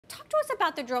talk to us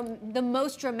about the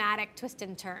most dramatic twists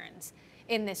and turns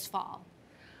in this fall.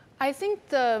 I think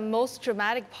the most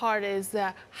dramatic part is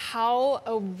that how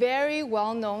a very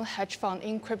well-known hedge fund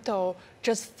in crypto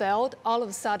just failed all of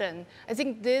a sudden. I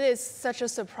think this is such a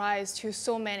surprise to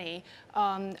so many,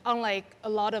 unlike a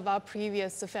lot of our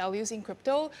previous failures in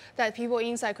crypto that people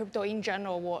inside crypto in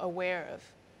general were aware of.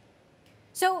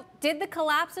 So did the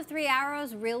collapse of Three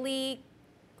Arrows really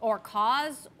or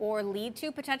cause or lead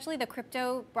to potentially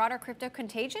the broader crypto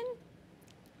contagion?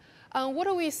 What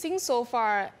are we seeing so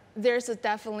far? There's a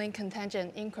definitely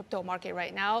contagion in crypto market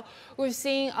right now. We've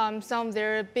seen some of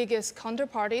their biggest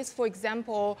counterparties. For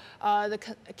example, the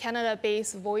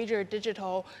Canada-based Voyager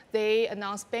Digital, they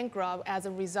announced bankrupt as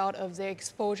a result of their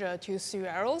exposure to Three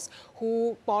Arrows,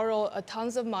 who borrowed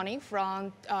tons of money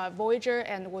from Voyager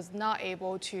and was not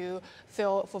able to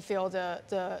fulfill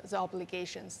the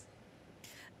obligations.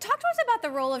 Talk to us about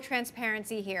the role of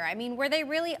transparency here. I mean, were they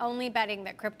really only betting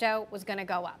that crypto was going to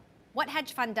go up? What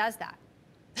hedge fund does that?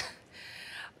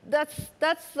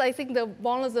 That's I think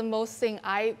one of the most thing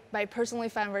I personally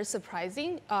find very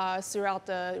surprising throughout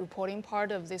the reporting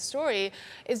part of this story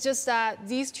is just that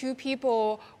these two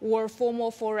people were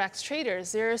former Forex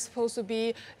traders. They're supposed to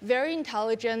be very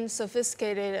intelligent,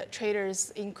 sophisticated traders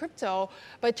in crypto,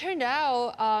 but it turned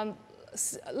out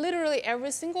literally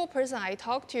every single person I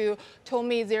talked to told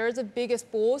me they're the biggest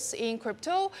bulls in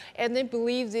crypto, and they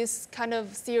believe this kind of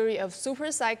theory of super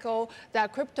cycle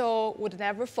that crypto would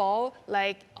never fall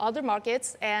like other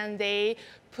markets, and they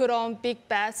put on big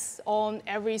bets on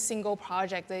every single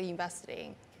project they invested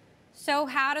in. So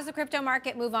how does the crypto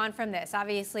market move on from this?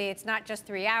 Obviously, it's not just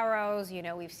Three Arrows. You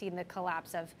know, we've seen the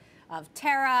collapse of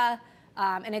Terra,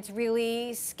 and it's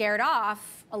really scared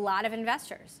off a lot of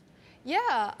investors.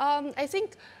 Yeah, I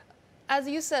think, as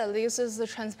you said, this is the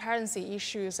transparency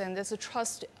issues and there's a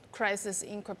trust crisis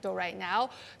in crypto right now.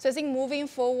 So I think moving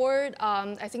forward,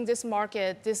 I think this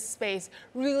market, this space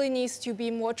really needs to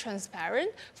be more transparent.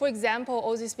 For example,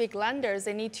 all these big lenders,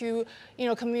 they need to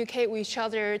communicate with each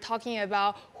other, talking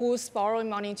about who's borrowing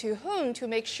money to whom to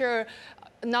make sure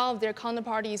none of their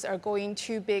counterparties are going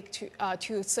too big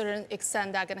to a certain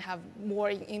extent that are going to have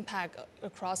more impact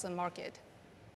across the market.